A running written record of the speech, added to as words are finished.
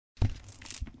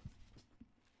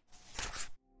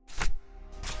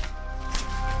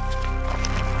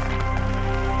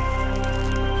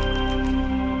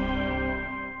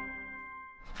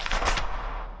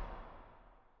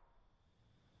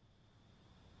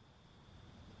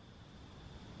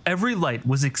Every light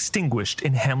was extinguished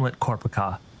in Hamlet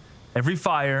Corpica. Every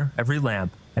fire, every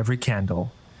lamp, every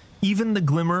candle. Even the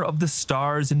glimmer of the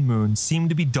stars and moon seemed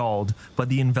to be dulled by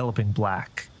the enveloping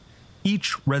black.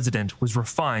 Each resident was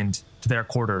refined to their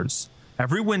quarters.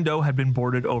 Every window had been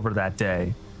boarded over that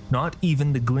day. Not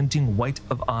even the glinting white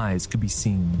of eyes could be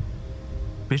seen.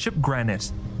 Bishop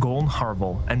Granite, Goln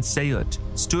Harvel, and Sayut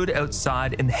stood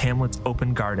outside in Hamlet's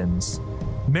open gardens.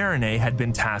 Marinay had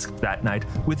been tasked that night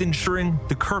with ensuring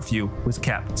the curfew was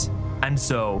kept. And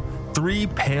so, 3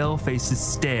 pale faces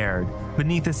stared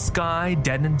beneath a sky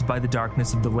deadened by the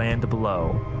darkness of the land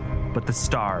below. But the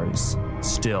stars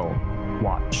still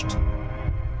watched.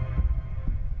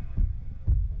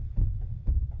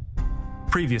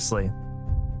 Previously.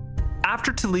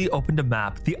 After Talee opened a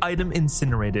map, the item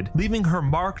incinerated, leaving her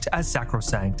marked as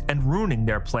sacrosanct and ruining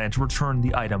their plan to return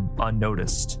the item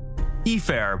unnoticed.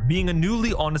 Efer, being a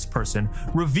newly honest person,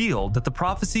 revealed that the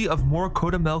prophecy of Mor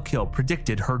Kota Melkil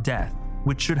predicted her death,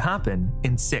 which should happen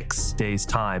in 6 days'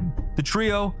 time. The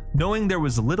trio, knowing there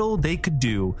was little they could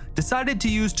do, decided to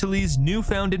use Talee's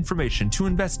newfound information to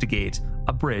investigate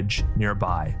a bridge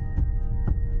nearby.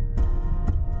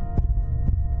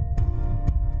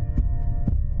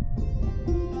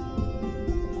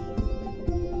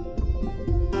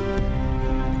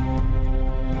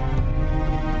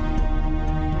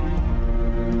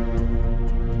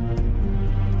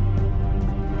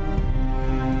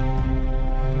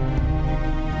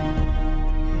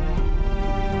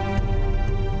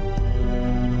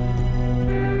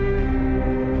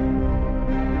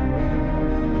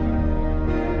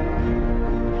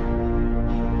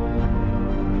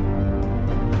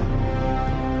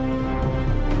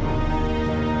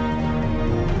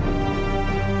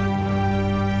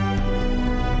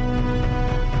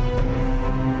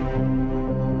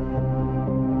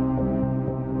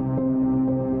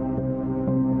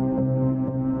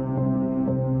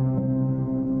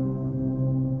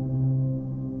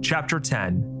 Chapter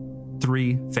 10,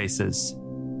 3 Faces.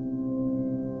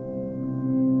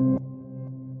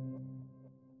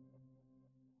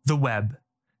 The Web,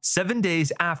 7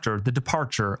 days after the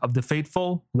departure of the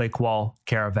fateful Lakewall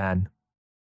caravan.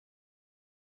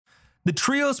 The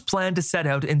trio's plan to set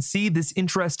out and see this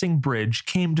interesting bridge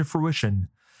came to fruition.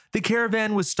 The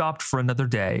caravan was stopped for another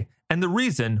day, and the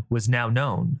reason was now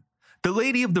known. The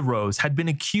Lady of the Rose had been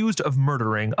accused of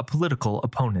murdering a political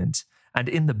opponent, and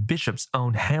in the bishop's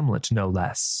own hamlet no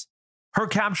less. Her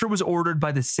capture was ordered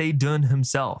by the Seydun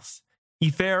himself.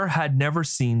 Efer had never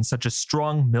seen such a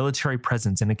strong military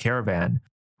presence in a caravan.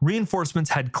 Reinforcements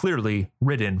had clearly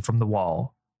ridden from the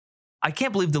wall. "I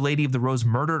can't believe the Lady of the Rose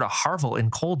murdered a Harvel in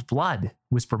cold blood,"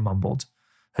 Whisper mumbled.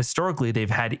 "Historically they've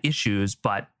had issues,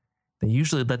 but they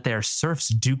usually let their serfs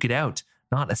duke it out,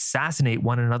 not assassinate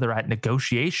one another at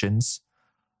negotiations."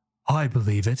 "I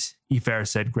believe it," Efer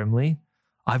said grimly.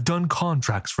 "I've done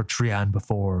contracts for Trian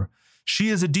before. She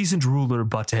is a decent ruler,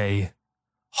 but a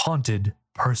haunted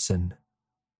person."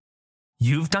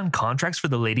 "You've done contracts for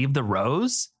the Lady of the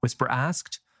Rose?" Whisper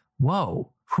asked.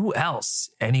 "Whoa, who else?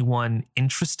 Anyone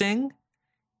interesting?"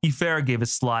 Efer gave a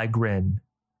sly grin.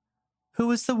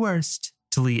 "Who is the worst?"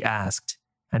 Talee asked.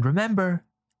 "And remember,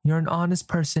 you're an honest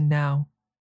person now."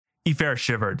 Efer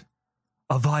shivered.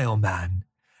 "A vile man.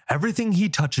 Everything he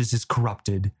touches is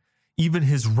corrupted. Even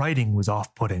his writing was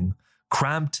off-putting,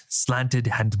 cramped, slanted,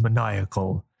 and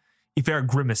maniacal." Efer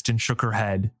grimaced and shook her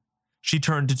head. She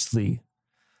turned to Talee.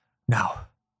 "Now,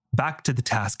 back to the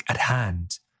task at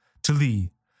hand.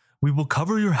 Talee, we will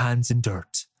cover your hands in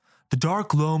dirt. The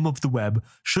dark loam of the web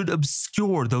should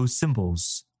obscure those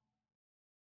symbols."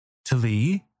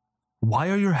 "Talee, why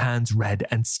are your hands red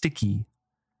and sticky?"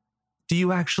 "Do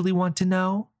you actually want to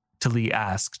know?" Talee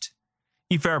asked.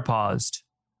 Efer paused.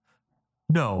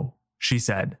 "No," she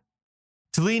said.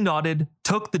 Talee nodded,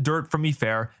 took the dirt from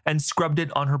Efer, and scrubbed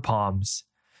it on her palms.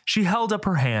 She held up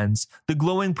her hands, the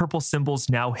glowing purple symbols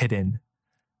now hidden.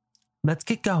 "Let's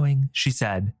get going," she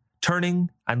said,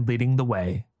 turning and leading the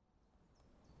way.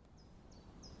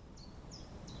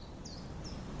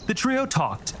 The trio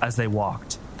talked as they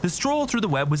walked. The stroll through the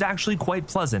web was actually quite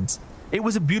pleasant. It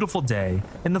was a beautiful day,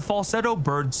 and the falsetto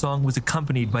bird song was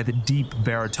accompanied by the deep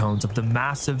baritones of the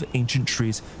massive ancient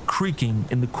trees creaking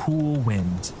in the cool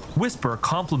wind. Whisper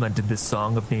complimented this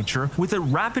song of nature with a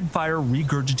rapid-fire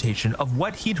regurgitation of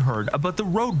what he'd heard about the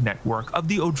road network of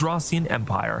the Odrossian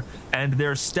Empire and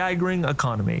their staggering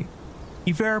economy.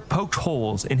 Efer poked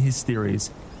holes in his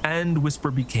theories, and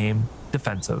Whisper became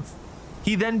defensive.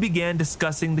 He then began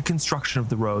discussing the construction of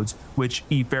the roads, which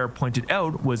Efer pointed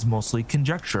out was mostly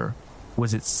conjecture.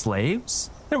 Was it slaves?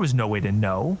 There was no way to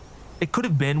know. It could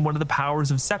have been one of the powers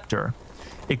of Scepter.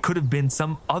 It could have been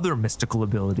some other mystical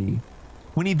ability.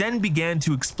 When he then began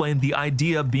to explain the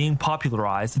idea being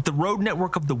popularized that the road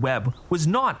network of the web was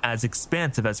not as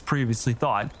expansive as previously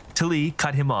thought, Talee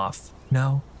cut him off.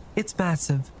 "No, it's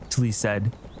massive," Talee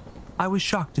said. "I was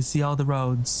shocked to see all the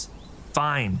roads."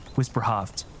 "Fine," Whisper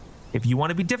huffed. "If you want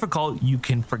to be difficult, you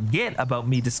can forget about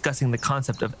me discussing the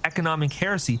concept of economic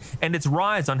heresy and its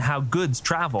rise on how goods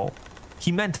travel."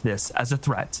 He meant this as a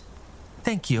threat.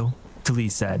 "Thank you,"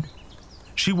 Talee said.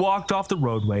 She walked off the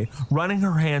roadway, running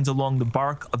her hands along the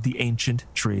bark of the ancient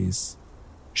trees.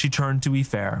 She turned to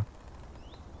Ifer.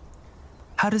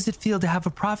 "How does it feel to have a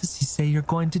prophecy say you're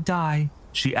going to die?"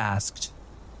 she asked.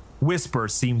 Whisper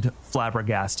seemed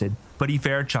flabbergasted, but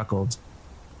Ifer chuckled.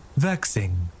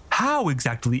 "Vexing. How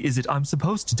exactly is it I'm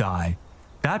supposed to die?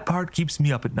 That part keeps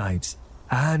me up at night.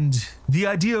 And the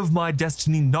idea of my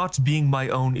destiny not being my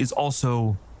own is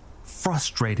also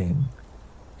frustrating.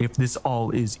 If this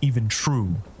all is even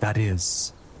true, that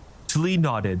is." Talee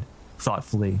nodded,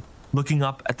 thoughtfully, looking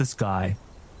up at the sky.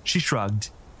 She shrugged.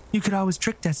 "You could always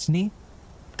trick destiny.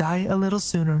 Die a little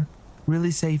sooner. Really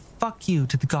say fuck you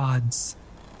to the gods."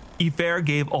 Ifer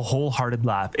gave a wholehearted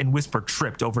laugh and Whisper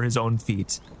tripped over his own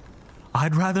feet.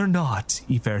 "I'd rather not,"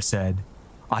 Ifer said.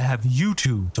 "I have you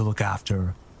two to look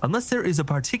after. Unless there is a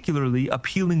particularly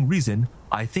appealing reason,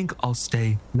 I think I'll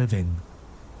stay living."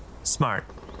 "Smart,"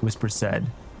 Whisper said.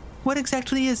 "What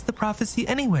exactly is the prophecy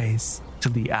anyways?"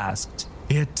 Talee asked.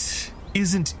 "It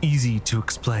isn't easy to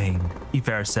explain,"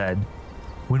 Ifer said.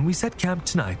 "When we set camp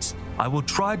tonight, I will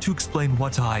try to explain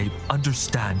what I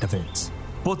understand of it."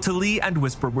 Both Talee and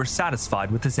Whisper were satisfied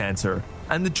with this answer,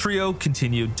 and the trio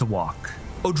continued to walk.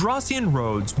 Odrasian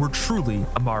roads were truly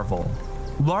a marvel.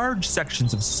 Large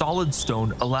sections of solid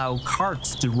stone allow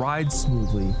carts to ride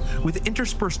smoothly, with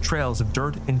interspersed trails of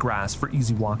dirt and grass for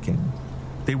easy walking.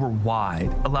 They were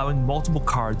wide, allowing multiple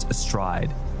cars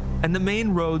astride, and the main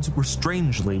roads were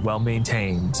strangely well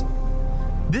maintained.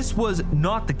 This was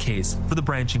not the case for the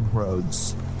branching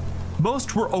roads.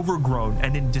 Most were overgrown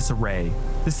and in disarray.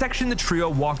 The section the trio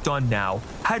walked on now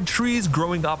had trees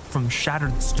growing up from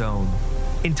shattered stone.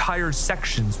 Entire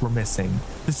sections were missing.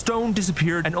 The stone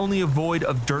disappeared and only a void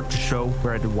of dirt to show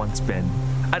where it had once been.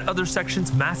 At other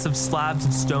sections, massive slabs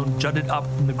of stone jutted up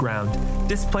from the ground,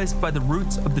 displaced by the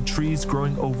roots of the trees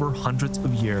growing over hundreds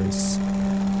of years.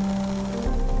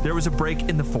 There was a break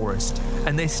in the forest,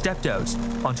 and they stepped out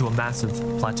onto a massive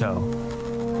plateau.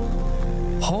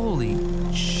 "Holy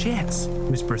shit,"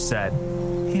 Whisper said.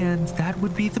 "And that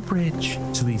would be the bridge,"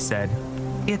 Talee said.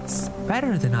 "It's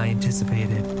better than I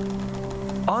anticipated."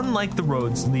 Unlike the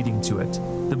roads leading to it,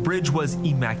 the bridge was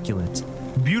immaculate,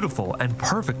 beautiful and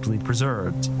perfectly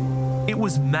preserved. It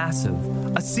was massive,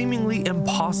 a seemingly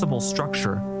impossible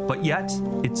structure, but yet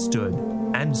it stood,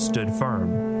 and stood firm.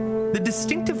 The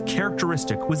distinctive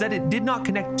characteristic was that it did not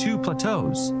connect two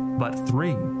plateaus, but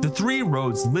three. The three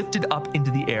roads lifted up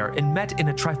into the air and met in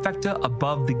a trifecta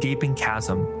above the gaping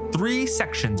chasm, three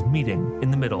sections meeting in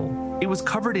the middle. It was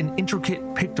covered in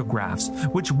intricate pictographs,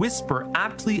 which Whisper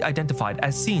aptly identified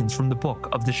as scenes from the Book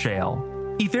of the Shale.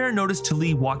 Ifer noticed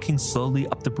Talee walking slowly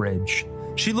up the bridge.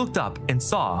 She looked up and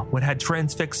saw what had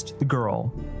transfixed the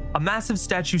girl. A massive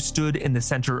statue stood in the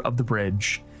center of the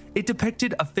bridge. It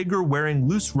depicted a figure wearing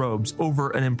loose robes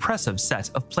over an impressive set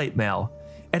of plate mail.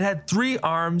 It had 3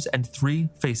 arms and 3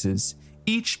 faces,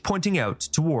 each pointing out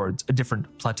towards a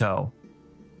different plateau.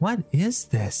 "What is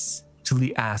this?"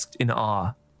 Talee asked in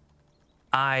awe.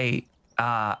 I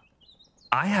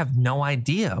have no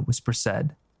idea," Whisper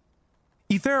said.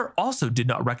 Ifer also did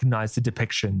not recognize the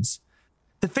depictions.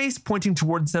 The face pointing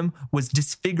towards them was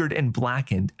disfigured and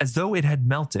blackened, as though it had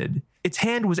melted. Its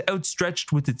hand was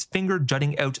outstretched with its finger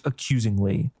jutting out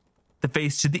accusingly. The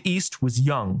face to the east was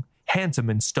young, handsome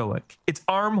and stoic, its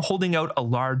arm holding out a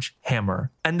large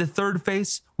hammer, and the third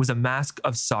face was a mask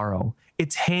of sorrow.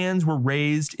 Its hands were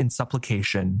raised in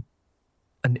supplication.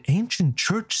 "An ancient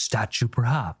church statue,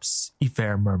 perhaps,"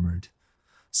 Ifer murmured.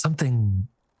 "Something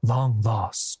long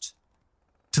lost."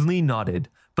 Talee nodded,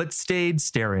 but stayed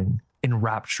staring,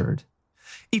 enraptured.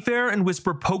 Ifer and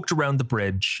Whisper poked around the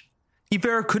bridge.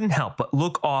 Ifer couldn't help but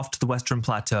look off to the western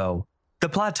plateau, the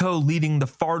plateau leading the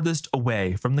farthest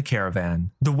away from the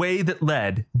caravan, the way that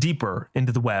led deeper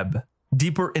into the web,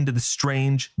 deeper into the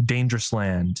strange, dangerous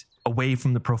land, away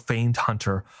from the profaned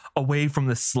hunter, away from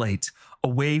the slate,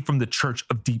 away from the church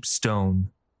of deep stone.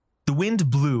 The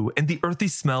wind blew and the earthy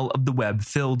smell of the web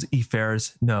filled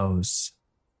Ifer's nose.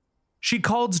 She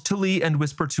called Talee and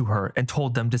Whisper to her and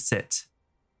told them to sit.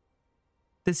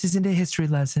 "This isn't a history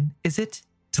lesson, is it?"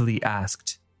 Talee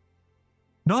asked.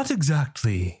 "Not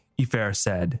exactly," Ifer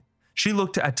said. She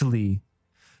looked at Talee.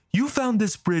 You found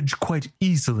this bridge quite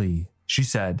easily, she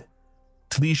said.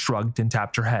 Talee shrugged and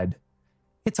tapped her head.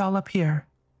 It's all up here.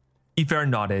 Ifer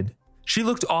nodded. She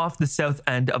looked off the south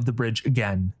end of the bridge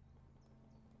again.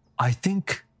 I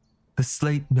think the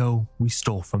Slate know we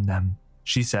stole from them,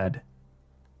 she said.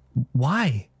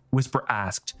 Why? Whisper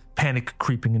asked, panic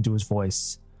creeping into his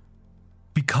voice.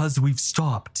 Because we've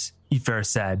stopped, Ifer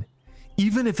said.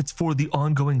 Even if it's for the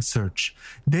ongoing search,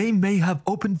 they may have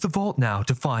opened the vault now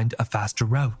to find a faster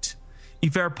route.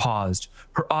 Ifer paused,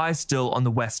 her eyes still on the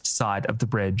west side of the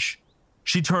bridge.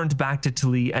 She turned back to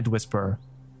Talee and whispered,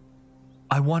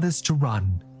 I want us to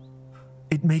run.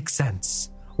 It makes sense.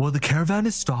 While the caravan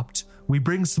is stopped, we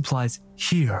bring supplies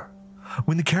here.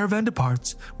 When the caravan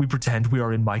departs, we pretend we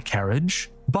are in my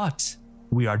carriage, but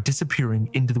we are disappearing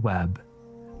into the web.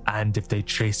 And if they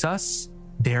chase us,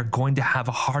 they're going to have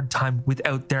a hard time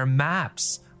without their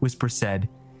maps, Whisper said.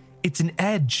 It's an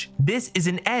edge. This is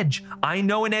an edge. I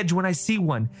know an edge when I see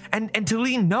one, and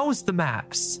Talee knows the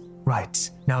maps. Right.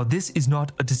 Now this is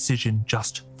not a decision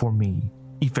just for me,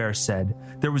 Ifer said.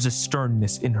 There was a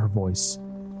sternness in her voice.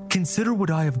 Consider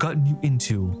what I have gotten you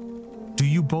into. Do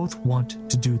you both want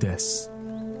to do this?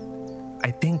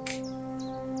 I think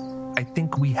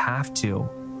we have to,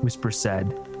 Whisper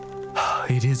said.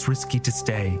 It is risky to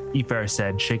stay, Ifer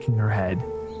said, shaking her head.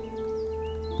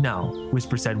 No,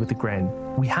 Whisper said with a grin.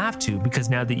 We have to because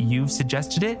now that you've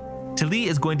suggested it, Talee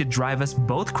is going to drive us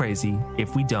both crazy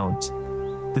if we don't.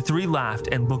 The three laughed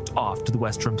and looked off to the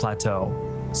western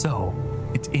plateau. So,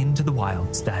 it's into the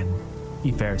wilds then,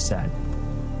 Ifer said.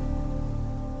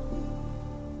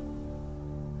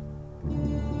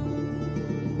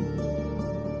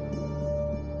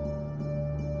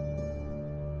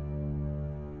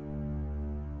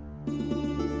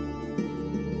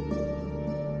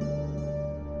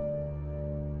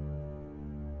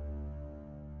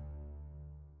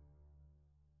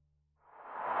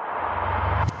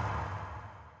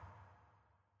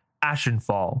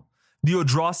 Ashenfall, the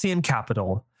Odrossian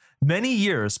capital, many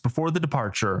years before the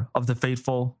departure of the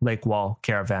fateful Lakewall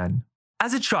caravan.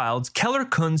 As a child, Keller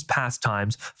Kun's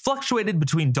pastimes fluctuated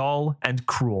between dull and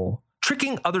cruel.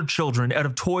 Tricking other children out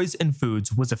of toys and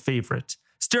foods was a favorite.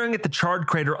 Staring at the charred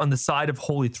crater on the side of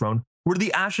Holy Throne, where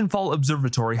the Ashenfall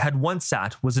Observatory had once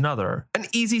sat, was another, an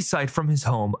easy sight from his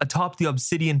home atop the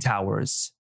obsidian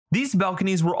towers. These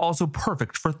balconies were also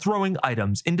perfect for throwing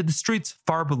items into the streets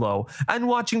far below and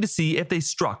watching to see if they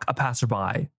struck a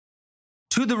passerby.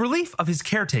 To the relief of his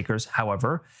caretakers,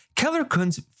 however, Keller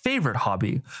Kun's favorite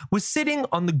hobby was sitting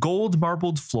on the gold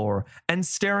marbled floor and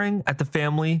staring at the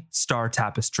family star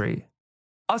tapestry.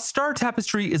 A star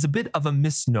tapestry is a bit of a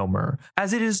misnomer,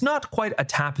 as it is not quite a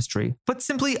tapestry, but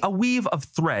simply a weave of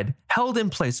thread held in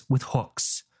place with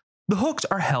hooks. The hooks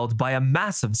are held by a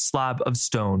massive slab of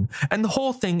stone, and the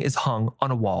whole thing is hung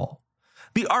on a wall.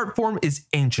 The art form is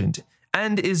ancient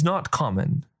and is not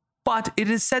common, but it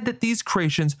is said that these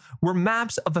creations were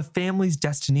maps of a family's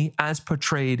destiny as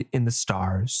portrayed in the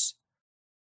stars.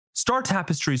 Star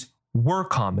tapestries were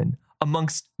common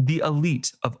amongst the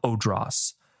elite of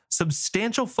Odros.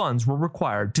 Substantial funds were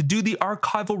required to do the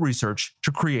archival research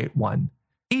to create one.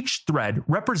 Each thread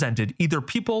represented either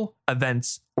people,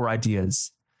 events, or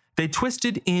ideas. They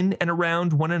twisted in and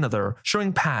around one another,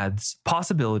 showing paths,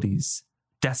 possibilities,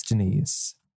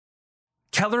 destinies.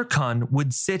 Keller Kun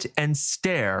would sit and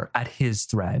stare at his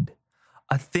thread,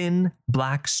 a thin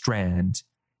black strand.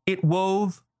 It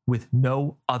wove with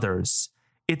no others.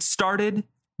 It started,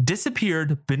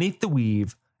 disappeared beneath the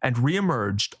weave, and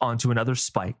reemerged onto another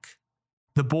spike.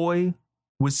 The boy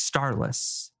was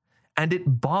starless, and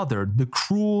it bothered the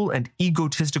cruel and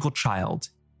egotistical child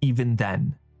even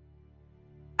then.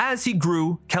 As he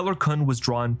grew, Keller Kun was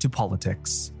drawn to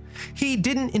politics. He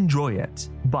didn't enjoy it,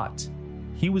 but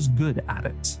he was good at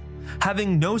it.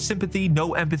 Having no sympathy,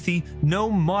 no empathy, no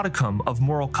modicum of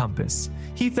moral compass,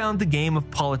 he found the game of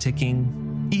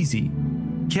politicking easy.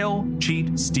 Kill,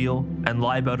 cheat, steal, and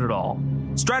lie about it all.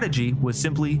 Strategy was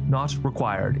simply not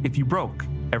required if you broke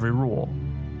every rule.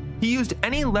 He used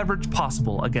any leverage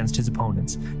possible against his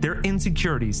opponents, their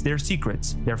insecurities, their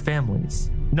secrets, their families.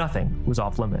 Nothing was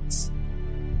off limits.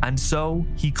 And so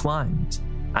he climbed,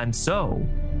 and so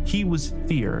he was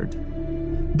feared.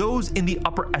 Those in the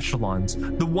upper echelons,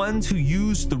 the ones who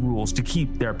used the rules to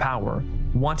keep their power,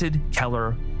 wanted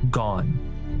Keller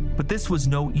gone. But this was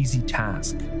no easy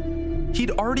task.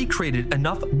 He'd already created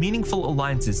enough meaningful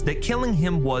alliances that killing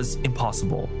him was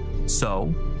impossible.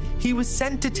 So, he was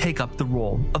sent to take up the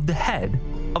role of the head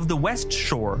of the West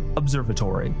Shore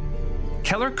Observatory.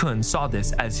 Keller Kun saw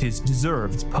this as his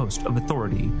deserved post of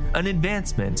authority, an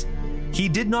advancement. He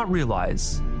did not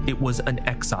realize it was an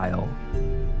exile.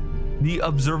 The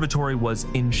observatory was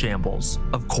in shambles,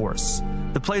 of course.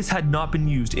 The place had not been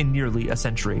used in nearly a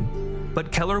century.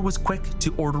 But Keller was quick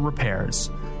to order repairs.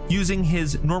 Using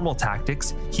his normal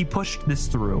tactics, he pushed this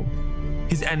through.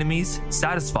 His enemies,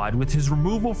 satisfied with his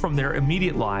removal from their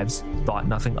immediate lives, thought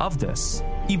nothing of this.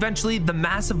 Eventually, the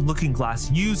massive looking glass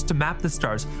used to map the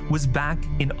stars was back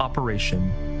in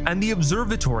operation, and the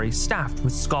observatory staffed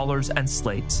with scholars and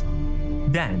slates.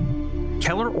 Then,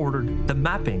 Keller ordered the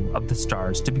mapping of the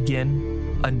stars to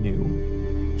begin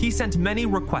anew. He sent many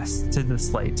requests to the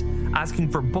slate, asking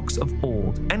for books of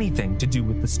old, anything to do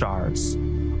with the stars.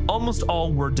 Almost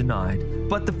all were denied,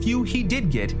 but the few he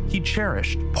did get, he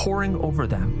cherished, poring over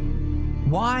them.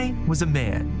 Why was a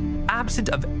man, absent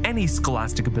of any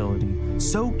scholastic ability,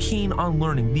 so keen on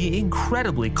learning the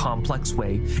incredibly complex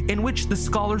way in which the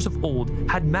scholars of old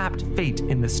had mapped fate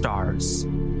in the stars?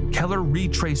 Keller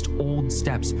retraced old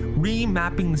steps,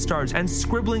 remapping the stars and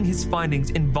scribbling his findings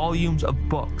in volumes of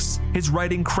books, his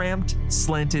writing cramped,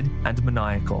 slanted, and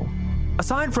maniacal.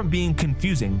 Aside from being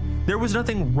confusing, there was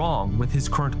nothing wrong with his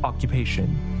current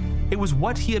occupation. It was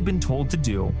what he had been told to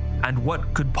do, and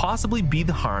what could possibly be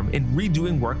the harm in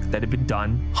redoing work that had been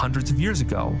done hundreds of years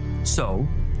ago. So,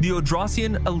 the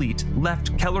Odrossian elite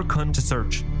left Keller Kun to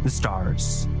search the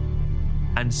stars.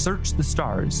 And search the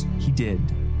stars he did.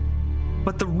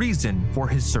 But the reason for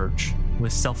his search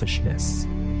was selfishness.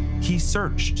 He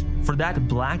searched for that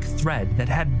black thread that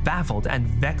had baffled and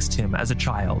vexed him as a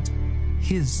child.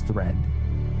 His thread.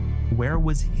 Where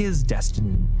was his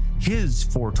destiny, his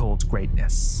foretold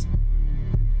greatness?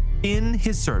 In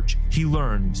his search, he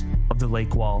learned of the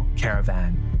Lakewall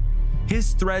Caravan.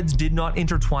 His threads did not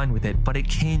intertwine with it, but it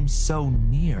came so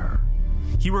near.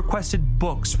 He requested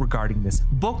books regarding this,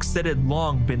 books that had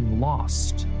long been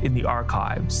lost in the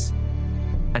archives.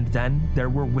 And then there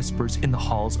were whispers in the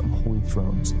halls of holy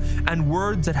thrones, and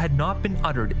words that had not been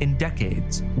uttered in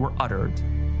decades were uttered.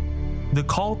 The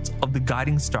cult of the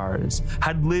guiding stars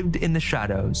had lived in the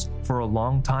shadows for a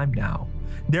long time now.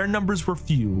 Their numbers were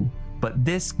few, but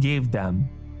this gave them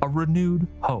a renewed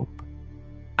hope.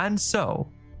 And so,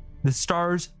 the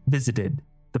stars visited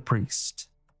the priest.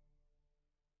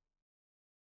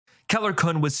 Keller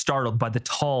Kun was startled by the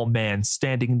tall man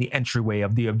standing in the entryway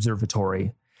of the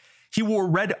observatory. He wore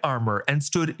red armor and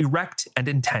stood erect and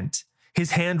intent.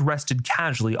 His hand rested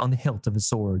casually on the hilt of his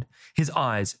sword. His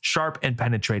eyes, sharp and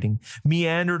penetrating,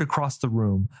 meandered across the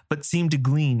room, but seemed to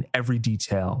glean every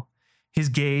detail. His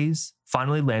gaze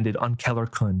finally landed on Keller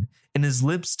Kun, and his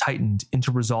lips tightened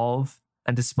into resolve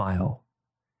and a smile.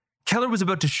 Keller was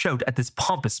about to shout at this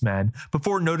pompous man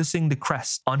before noticing the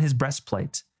crest on his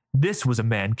breastplate. This was a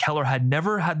man Keller had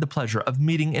never had the pleasure of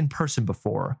meeting in person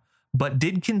before, but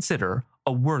did consider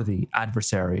a worthy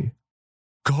adversary.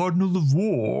 "Cardinal of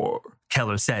War,"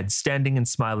 Keller said, standing and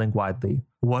smiling widely.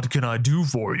 "What can I do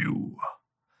for you?"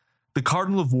 The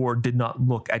Cardinal of War did not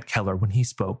look at Keller when he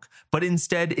spoke, but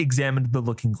instead examined the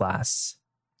looking glass.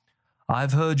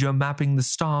 "I've heard you're mapping the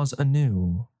stars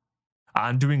anew."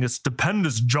 "I'm doing a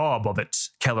stupendous job of it,"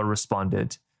 Keller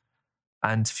responded.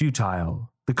 "And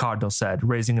futile," the Cardinal said,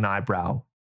 raising an eyebrow.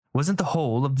 "Wasn't the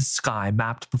whole of the sky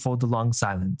mapped before the long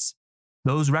silence?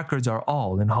 Those records are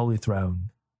all in Holy Throne."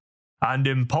 "And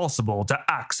impossible to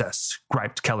access,"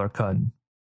 griped Keller Kun.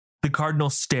 The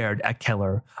Cardinal stared at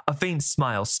Keller, a faint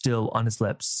smile still on his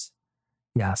lips.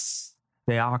 "Yes,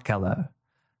 they are, Keller.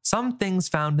 Some things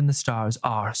found in the stars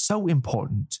are so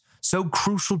important, so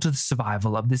crucial to the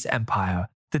survival of this empire,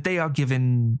 that they are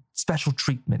given special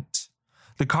treatment."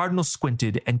 The Cardinal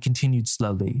squinted and continued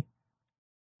slowly.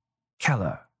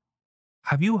 "Keller,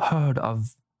 have you heard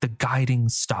of the guiding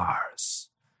stars?"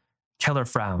 Keller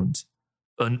frowned.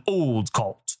 "An old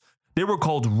cult. They were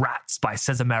called rats by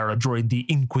Cessamara during the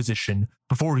Inquisition,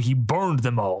 before he burned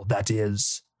them all, that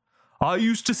is. I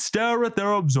used to stare at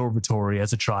their observatory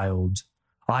as a child.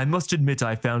 I must admit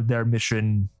I found their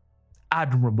mission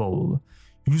admirable,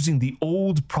 using the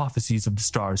old prophecies of the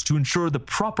stars to ensure the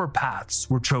proper paths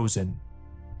were chosen.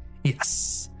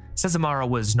 Yes, Cessamara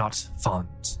was not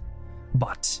fond,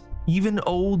 but even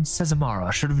old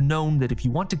Cessamara should have known that if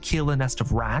you want to kill a nest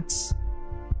of rats,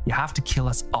 you have to kill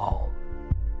us all.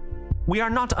 We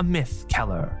are not a myth,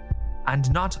 Keller,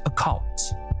 and not a cult."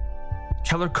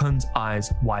 Keller Kun's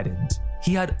eyes widened.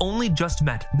 He had only just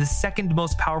met the second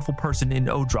most powerful person in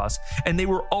Odros, and they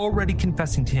were already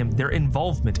confessing to him their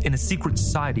involvement in a secret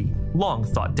society long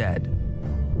thought dead.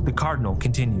 The Cardinal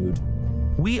continued,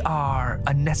 "We are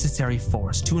a necessary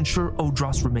force to ensure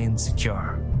Odros remains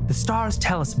secure. The stars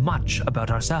tell us much about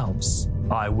ourselves."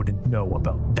 "I wouldn't know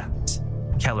about that,"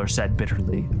 Keller said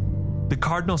bitterly. The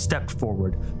Cardinal stepped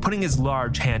forward, putting his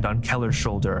large hand on Keller's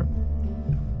shoulder.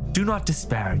 Do not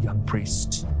despair, young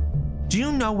priest. Do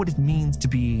you know what it means to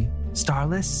be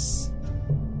starless?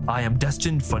 I am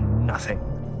destined for nothing,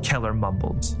 Keller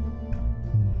mumbled.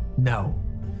 No,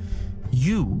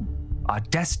 you are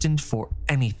destined for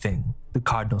anything, the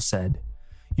cardinal said.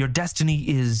 Your destiny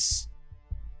is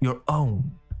your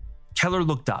own. Keller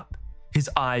looked up. His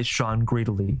eyes shone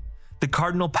greedily. The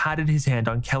cardinal patted his hand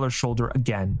on Keller's shoulder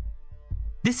again.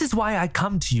 This is why I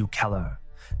come to you, Keller.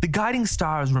 The guiding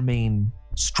stars remain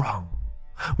strong.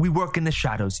 We work in the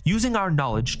shadows, using our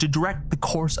knowledge to direct the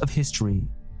course of history.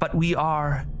 But we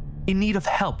are in need of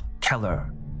help,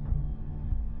 Keller.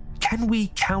 Can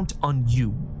we count on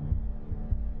you?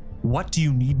 What do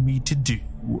you need me to do?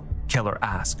 Keller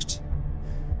asked.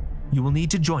 You will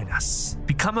need to join us.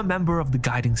 Become a member of the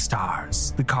Guiding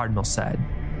Stars, the cardinal said.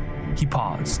 He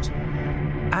paused.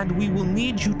 And we will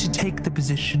need you to take the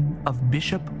position of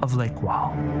Bishop of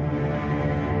Lakewall.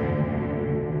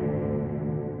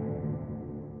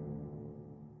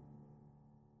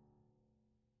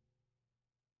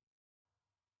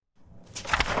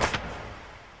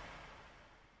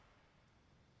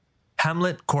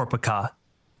 Hamlet Corpica,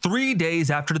 3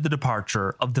 days after the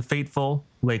departure of the fateful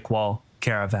Lakewall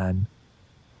caravan.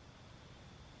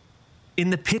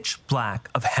 In the pitch black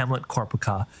of Hamlet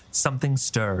Corpica, something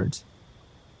stirred.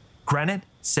 Granite,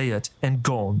 Sayut, and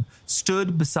Goln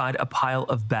stood beside a pile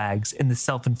of bags in the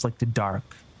self-inflicted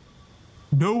dark.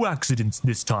 No accidents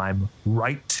this time,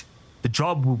 right? The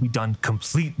job will be done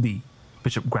completely,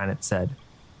 Bishop Granite said.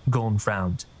 Goln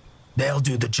frowned. They'll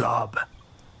do the job.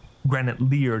 Granite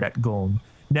leered at Goln,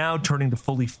 now turning to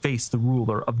fully face the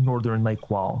ruler of Northern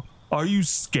Lakewall. Are you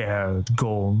scared,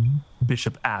 Goln?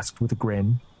 Bishop asked with a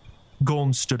grin.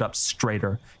 Goln stood up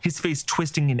straighter, his face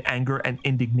twisting in anger and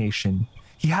indignation.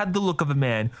 He had the look of a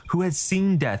man who has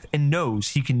seen death and knows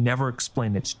he can never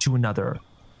explain it to another.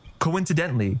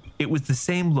 Coincidentally, it was the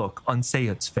same look on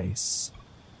Sayut's face.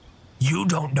 You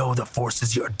don't know the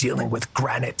forces you're dealing with,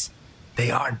 Granite. They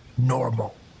aren't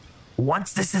normal.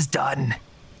 Once this is done,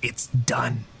 it's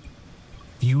done.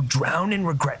 If you drown in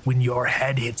regret when your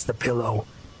head hits the pillow,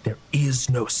 there is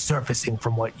no surfacing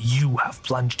from what you have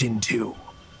plunged into.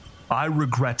 I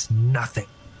regret nothing,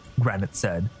 Granite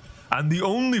said, and the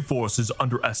only forces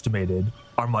underestimated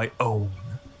are my own.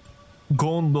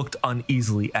 Goln looked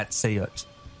uneasily at Sayut.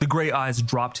 The gray eyes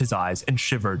dropped his eyes and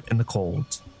shivered in the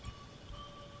cold.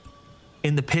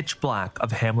 In the pitch black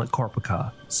of Hamlet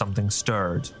Corpica, something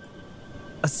stirred.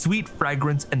 A sweet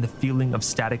fragrance and the feeling of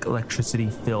static electricity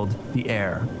filled the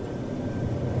air.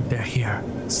 They're here,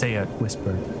 Sayut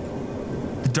whispered.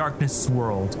 The darkness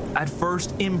swirled, at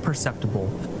first imperceptible,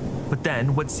 but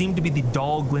then what seemed to be the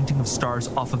dull glinting of stars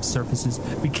off of surfaces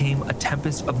became a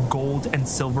tempest of gold and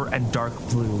silver and dark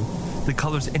blue. The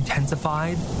colors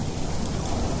intensified,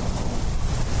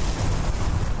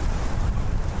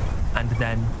 and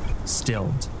then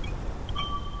stilled.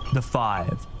 The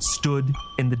five stood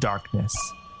in the darkness,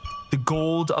 the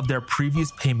gold of their previous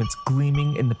payments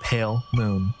gleaming in the pale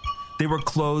moon. They were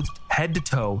clothed head to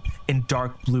toe in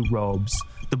dark blue robes,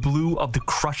 the blue of the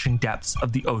crushing depths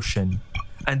of the ocean,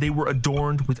 and they were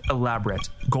adorned with elaborate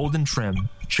golden trim,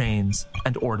 chains,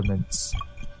 and ornaments.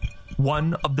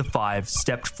 One of the five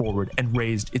stepped forward and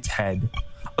raised its head.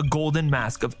 A golden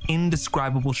mask of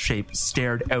indescribable shape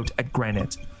stared out at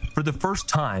Granite. For the first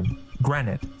time,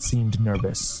 Granite seemed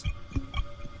nervous.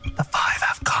 The five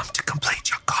have come to complete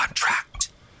your contract.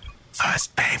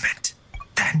 First payment,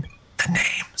 then the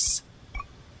names.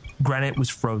 Granite was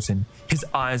frozen, his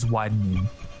eyes widening.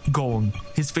 Goln,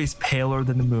 his face paler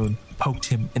than the moon, poked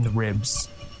him in the ribs.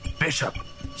 Bishop,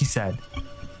 he said.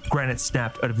 Granite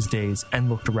snapped out of his daze and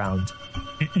looked around.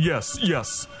 Yes,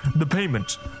 the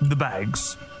payment, the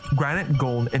bags. Granite,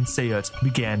 Goln, and Sayut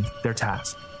began their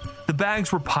task. The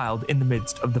bags were piled in the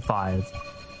midst of the five.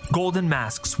 Golden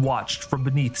masks watched from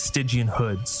beneath Stygian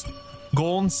hoods.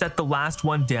 Goln set the last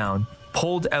one down,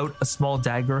 pulled out a small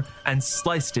dagger, and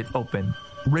sliced it open.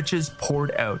 Riches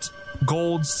poured out,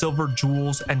 gold, silver,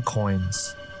 jewels, and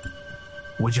coins.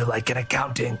 Would you like an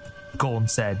accounting? Goln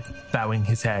said, bowing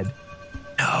his head.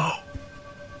 No.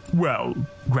 Well,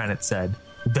 Granite said,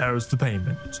 there's the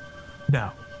payment.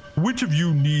 Now, which of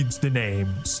you needs the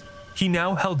names? He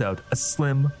now held out a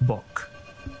slim book.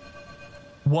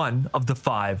 One of the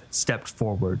five stepped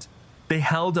forward. They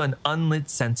held an unlit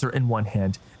censer in one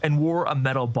hand and wore a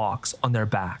metal box on their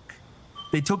back.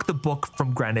 They took the book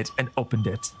from Granite and opened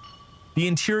it. The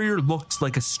interior looked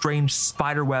like a strange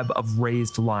spiderweb of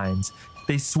raised lines.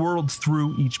 They swirled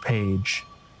through each page.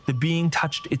 The being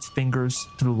touched its fingers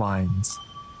to the lines.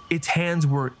 Its hands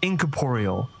were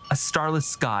incorporeal, a starless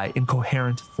sky in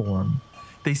coherent form.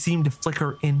 They seemed to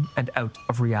flicker in and out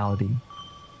of reality.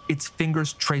 its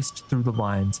fingers traced through the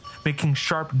lines, making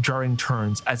sharp, jarring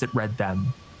turns as it read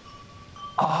them.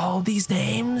 "All these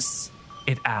names?"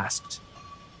 it asked.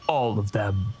 "All of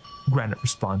them," Granite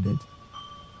responded.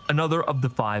 Another of the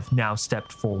 5 now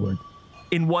stepped forward.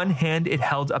 In one hand, it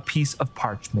held a piece of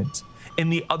parchment. In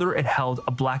the other, it held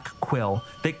a black quill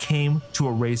that came to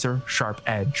a razor-sharp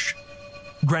edge.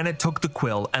 Granite took the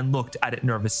quill and looked at it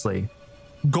nervously.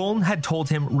 Goln had told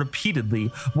him repeatedly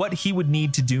what he would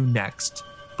need to do next,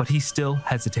 but he still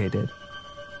hesitated.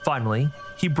 Finally,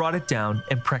 he brought it down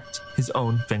and pricked his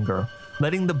own finger,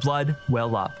 letting the blood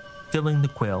well up, filling the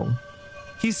quill.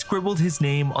 He scribbled his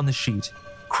name on the sheet,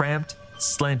 cramped,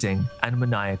 slanting, and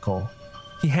maniacal.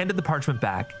 He handed the parchment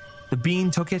back. The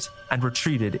bean took it and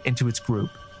retreated into its group.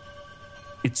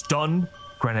 "It's done?"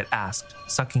 Granite asked,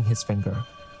 sucking his finger.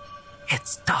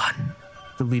 "It's done,"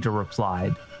 the leader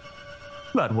replied.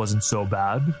 "That wasn't so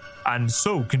bad, and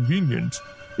so convenient.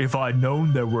 If I'd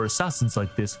known there were assassins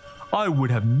like this, I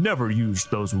would have never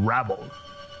used those rabble."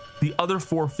 The other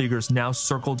 4 figures now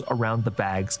circled around the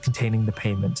bags containing the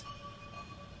payment.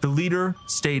 The leader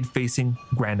stayed facing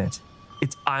Granite,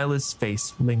 its eyeless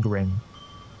face lingering.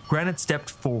 Granite stepped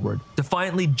forward,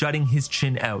 defiantly jutting his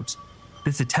chin out.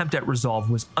 This attempt at resolve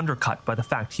was undercut by the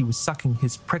fact he was sucking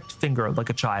his pricked finger like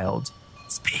a child.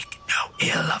 "Speak no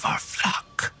ill of our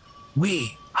flock.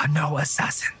 We are no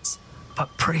assassins,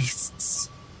 but priests.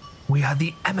 We are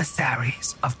the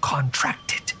emissaries of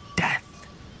contracted death.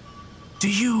 Do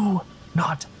you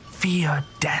not fear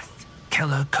death,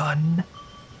 Killer Kun?"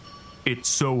 "It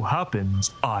so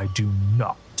happens I do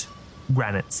not,"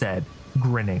 Granite said,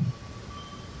 grinning.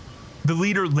 The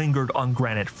leader lingered on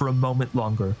Granite for a moment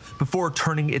longer before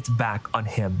turning its back on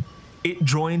him. It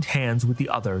joined hands with the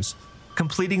others,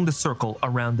 completing the circle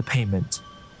around the payment.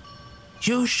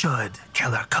 "You should,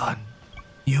 Killer Kun.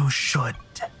 You should.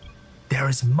 There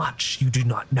is much you do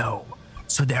not know,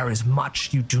 so there is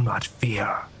much you do not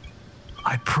fear.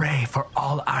 I pray for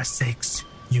all our sakes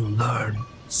you learn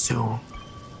soon.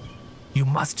 You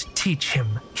must teach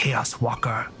him, Chaos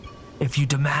Walker. If you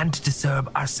demand to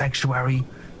disturb our sanctuary,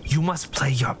 you must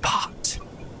play your part."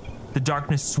 The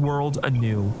darkness swirled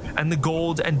anew, and the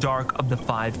gold and dark of the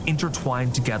 5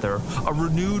 intertwined together, a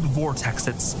renewed vortex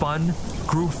that spun,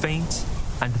 grew faint,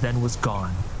 and then was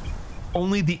gone.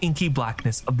 Only the inky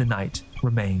blackness of the night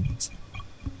remained.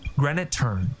 Granite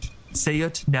turned.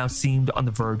 Sayut now seemed on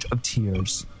the verge of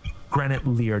tears. Granite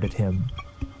leered at him.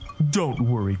 "Don't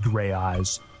worry, Grey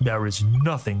Eyes. There is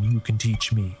nothing you can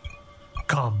teach me.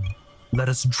 Come, let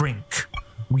us drink.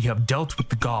 We have dealt with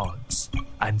the gods,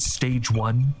 and stage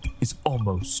 1 is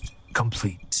almost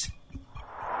complete."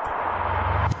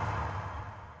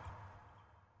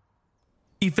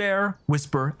 Ifer,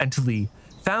 Whisper, and Tali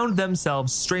found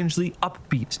themselves strangely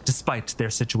upbeat despite their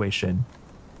situation.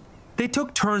 They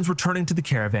took turns returning to the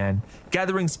caravan,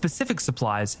 gathering specific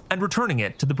supplies, and returning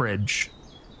it to the bridge.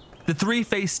 The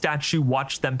 3-faced statue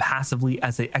watched them passively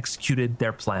as they executed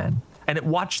their plan, and it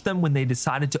watched them when they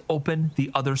decided to open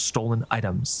the other stolen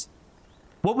items.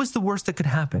 What was the worst that could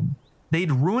happen?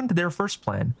 They'd ruined their first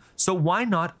plan, so why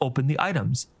not open the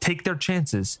items, take their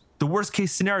chances? The worst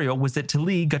case scenario was that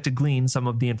Tali got to glean some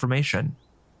of the information.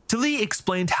 Tali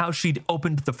explained how she'd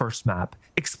opened the first map,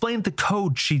 explained the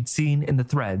code she'd seen in the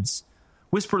threads.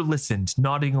 Whisper listened,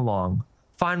 nodding along.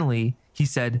 Finally, he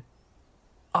said,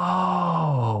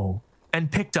 "Oh,"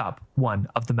 and picked up one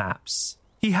of the maps.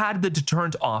 He had the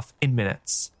deterrent off in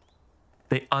minutes.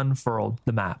 They unfurled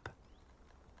the map.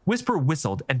 Whisper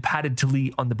whistled and patted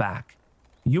Tali on the back.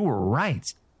 "You were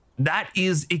right. That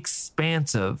is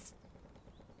expansive."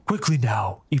 "Quickly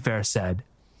now," Ifer said.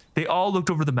 They all looked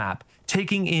over the map,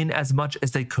 taking in as much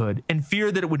as they could, in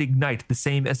fear that it would ignite the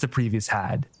same as the previous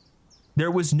had.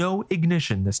 There was no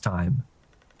ignition this time.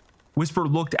 Whisper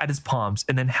looked at his palms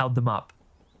and then held them up.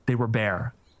 They were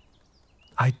bare.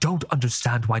 "I don't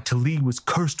understand why Tali was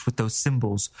cursed with those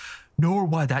symbols, nor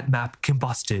why that map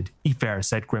combusted," Ifer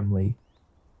said grimly.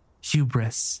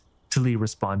 "Hubris," Tali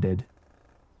responded.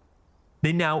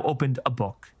 They now opened a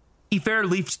book. Ifer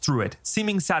leafed through it,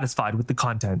 seeming satisfied with the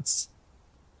contents.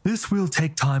 "This will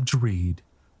take time to read.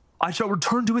 I shall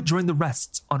return to it during the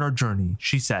rests on our journey,"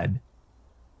 she said.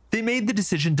 They made the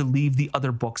decision to leave the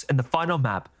other books and the final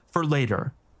map for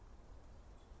later.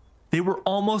 They were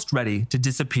almost ready to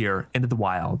disappear into the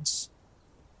wilds.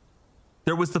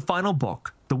 There was the final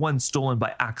book, the one stolen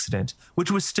by accident, which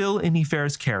was still in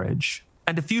Ifer's carriage,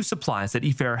 and a few supplies that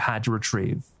Ifer had to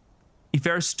retrieve.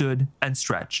 Ifer stood and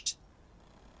stretched.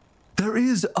 "There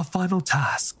is a final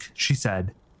task," she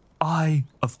said. "I,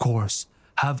 of course,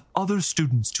 have other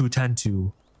students to attend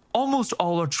to. Almost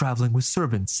all are traveling with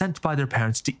servants sent by their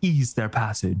parents to ease their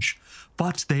passage,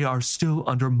 but they are still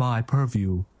under my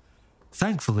purview.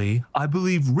 Thankfully, I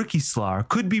believe Ricky Slar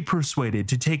could be persuaded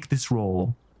to take this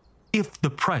role, if the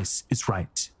price is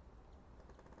right.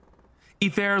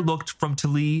 Ifair looked from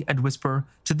Talee and Whisper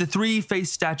to the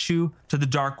three-faced statue to the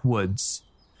dark woods.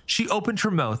 She opened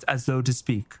her mouth as though to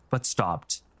speak, but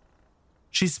stopped.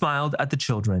 She smiled at the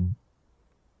children.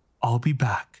 I'll be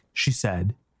back, she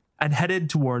said, and headed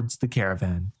towards the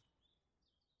caravan.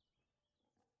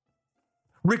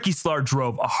 Ricky Slar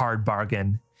drove a hard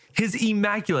bargain. His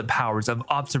immaculate powers of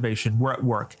observation were at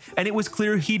work, and it was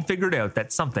clear he'd figured out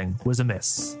that something was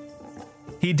amiss.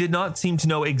 He did not seem to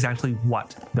know exactly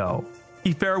what, though.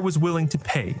 Ifair was willing to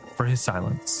pay for his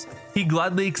silence. He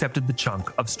gladly accepted the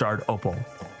chunk of starred opal.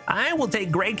 I will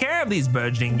take great care of these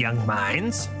burgeoning young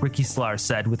minds, Ricky Slar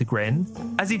said with a grin.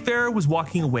 As Ifair was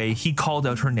walking away, he called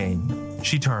out her name.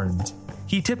 She turned.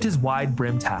 He tipped his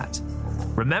wide-brimmed hat.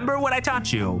 Remember what I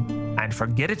taught you, and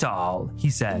forget it all, he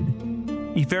said.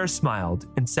 Ifair smiled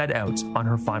and set out on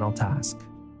her final task.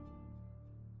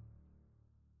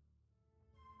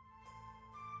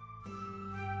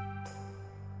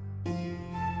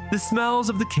 The smells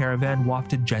of the caravan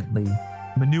wafted gently.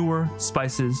 Manure,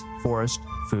 spices, forest,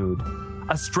 food.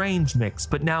 A strange mix,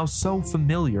 but now so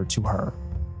familiar to her.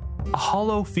 A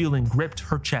hollow feeling gripped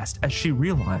her chest as she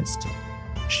realized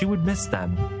she would miss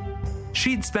them.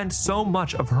 She'd spent so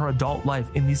much of her adult life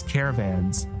in these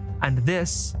caravans, and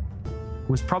this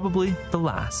was probably the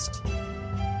last.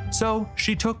 So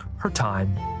she took her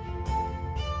time.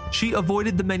 She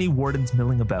avoided the many wardens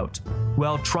milling about,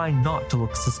 while trying not to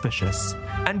look suspicious,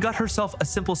 and got herself a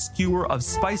simple skewer of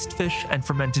spiced fish and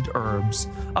fermented herbs,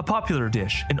 a popular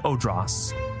dish in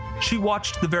Odros. She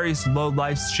watched the various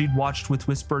lowlifes she'd watched with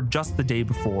Whisper just the day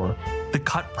before, the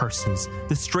cut purses,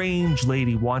 the strange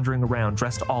lady wandering around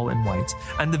dressed all in white,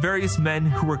 and the various men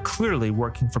who were clearly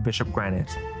working for Bishop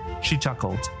Granite. She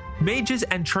chuckled. Mages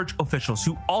and church officials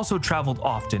who also traveled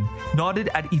often nodded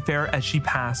at Ifair as she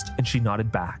passed, and she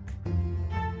nodded back.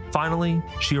 Finally,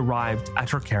 she arrived at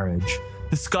her carriage,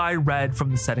 the sky red from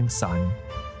the setting sun.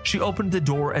 She opened the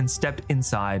door and stepped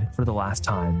inside for the last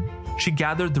time. She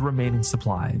gathered the remaining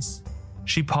supplies.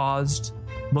 She paused,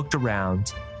 looked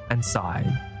around, and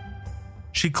sighed.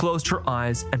 She closed her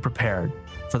eyes and prepared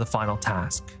for the final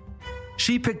task.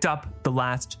 She picked up the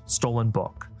last stolen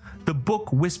book, the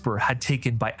book Whisper had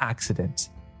taken by accident.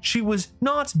 She was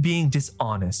not being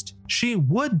dishonest. She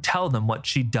would tell them what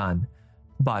she'd done,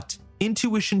 but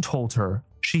intuition told her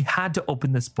she had to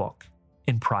open this book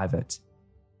in private.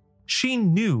 She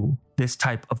knew this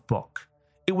type of book.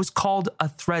 It was called a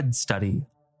thread study.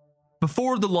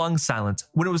 Before the long silence,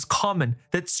 when it was common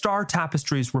that star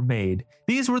tapestries were made,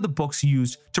 these were the books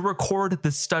used to record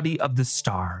the study of the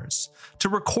stars, to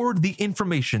record the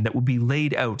information that would be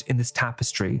laid out in this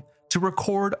tapestry, to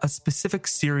record a specific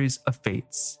series of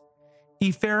fates.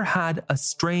 Ifair had a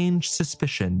strange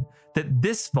suspicion that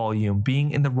this volume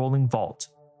being in the rolling vault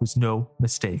was no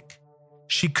mistake.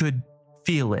 She could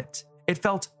feel it. It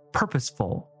felt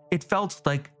purposeful. It felt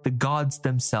like the gods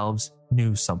themselves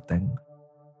knew something.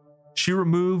 She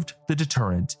removed the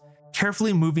deterrent,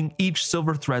 carefully moving each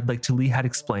silver thread like Talee had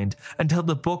explained until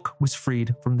the book was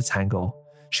freed from the tangle.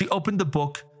 She opened the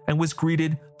book and was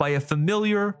greeted by a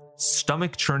familiar,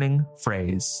 stomach-churning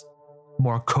phrase,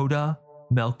 Morkoda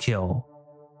Melkil.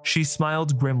 She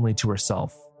smiled grimly to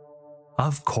herself.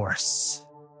 Of course.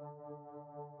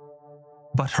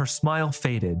 But her smile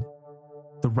faded.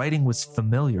 The writing was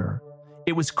familiar.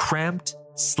 It was cramped,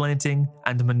 slanting,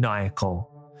 and maniacal.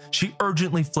 She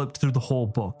urgently flipped through the whole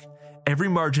book. Every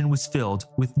margin was filled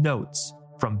with notes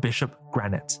from Bishop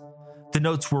Granite. The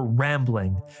notes were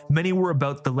rambling. Many were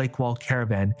about the Lakewall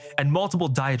caravan, and multiple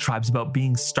diatribes about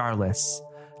being starless.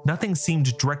 Nothing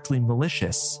seemed directly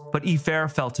malicious, but Ifair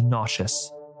felt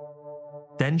nauseous.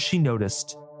 Then she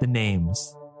noticed the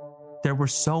names. There were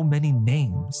so many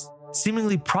names,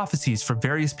 seemingly prophecies for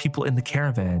various people in the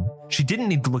caravan. She didn't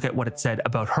need to look at what it said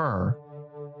about her.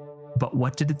 But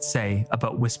what did it say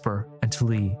about Whisper and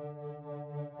Talee?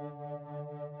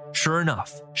 Sure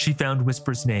enough, she found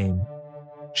Whisper's name.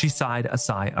 She sighed a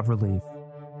sigh of relief.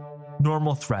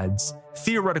 Normal threads,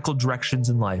 theoretical directions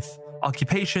in life,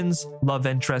 occupations, love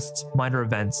interests, minor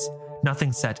events,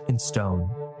 nothing set in stone.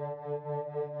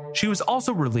 She was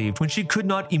also relieved when she could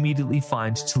not immediately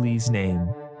find Talee's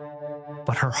name,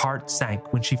 but her heart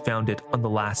sank when she found it on the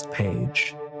last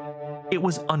page. It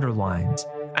was underlined,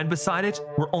 and beside it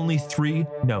were only 3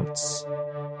 notes.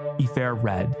 Ifair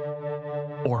read,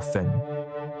 Orphan.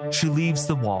 She leaves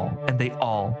the wall and they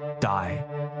all die.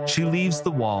 She leaves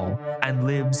the wall and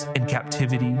lives in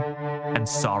captivity and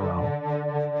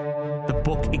sorrow. The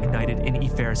book ignited in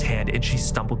Aoife's hand and she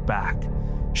stumbled back.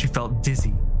 She felt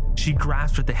dizzy. She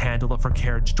grasped at the handle of her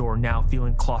carriage door, now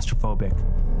feeling claustrophobic.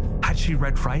 Had she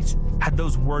read right? Had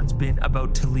those words been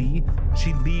about Talee?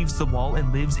 She leaves the wall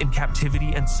and lives in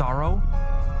captivity and sorrow?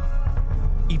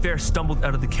 Aoife stumbled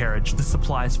out of the carriage, the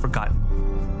supplies forgotten.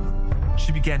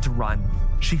 She began to run.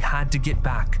 She had to get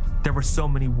back. There were so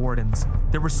many wardens.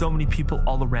 There were so many people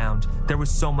all around. There was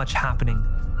so much happening.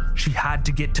 She had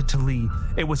to get to Talee.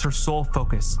 It was her sole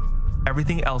focus.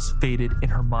 Everything else faded in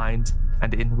her mind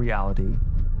and in reality.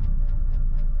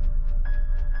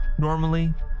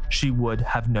 Normally, she would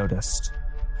have noticed.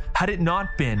 Had it not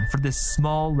been for this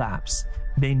small lapse,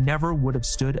 they never would have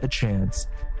stood a chance,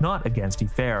 not against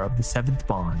Aoife of the Seventh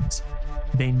Bond.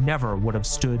 They never would have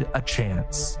stood a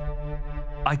chance.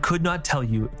 I could not tell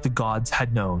you if the gods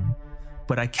had known,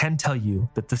 but I can tell you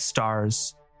that the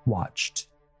stars watched.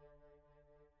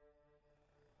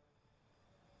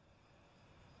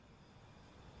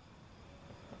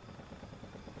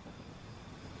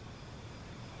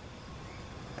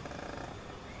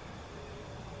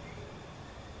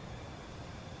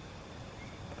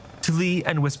 Talee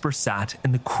and Whisper sat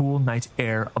in the cool night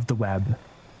air of the web.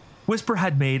 Whisper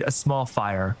had made a small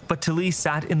fire, but Talee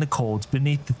sat in the cold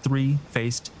beneath the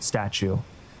three-faced statue.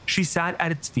 She sat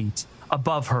at its feet,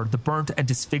 above her the burnt and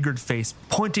disfigured face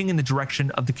pointing in the direction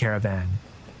of the caravan.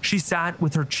 She sat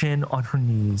with her chin on her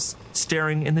knees,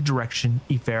 staring in the direction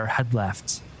Aoife had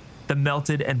left. The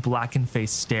melted and blackened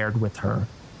face stared with her.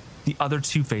 The other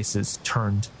two faces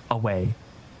turned away.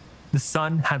 The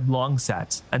sun had long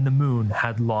set, and the moon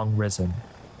had long risen.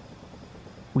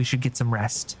 "We should get some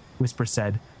rest," Whisper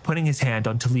said, putting his hand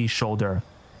on Talee's shoulder.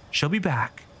 "She'll be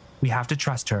back. We have to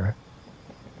trust her."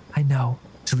 "I know,"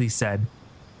 Talee said.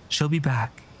 "She'll be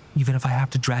back, even if I have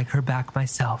to drag her back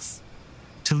myself."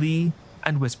 Talee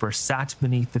and Whisper sat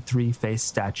beneath the three-faced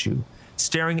statue,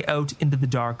 staring out into the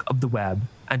dark of the web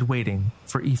and waiting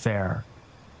for Aoife.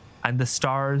 And the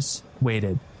stars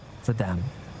waited for them.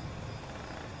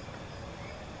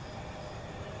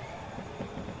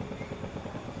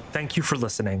 Thank you for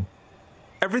listening.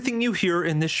 Everything you hear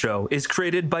in this show is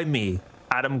created by me,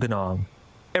 Adam Ganong.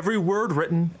 Every word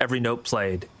written, every note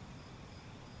played.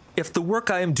 If the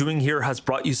work I am doing here has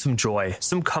brought you some joy,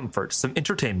 some comfort, some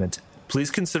entertainment,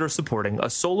 please consider supporting a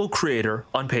solo creator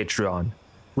on Patreon.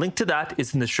 Link to that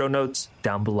is in the show notes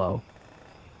down below.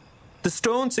 The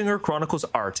Stone Singer Chronicles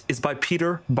art is by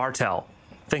Peter Bartel.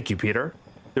 Thank you, Peter.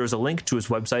 There is a link to his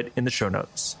website in the show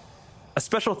notes. A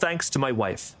special thanks to my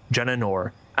wife, Jenna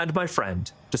Noor, and my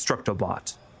friend,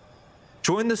 Destructobot.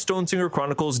 Join the Stone Singer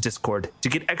Chronicles Discord to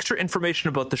get extra information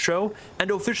about the show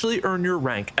and officially earn your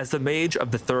rank as the Mage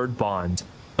of the Third Bond.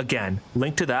 Again,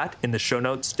 link to that in the show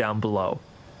notes down below.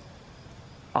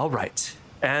 All right,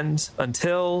 and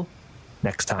until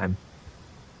next time.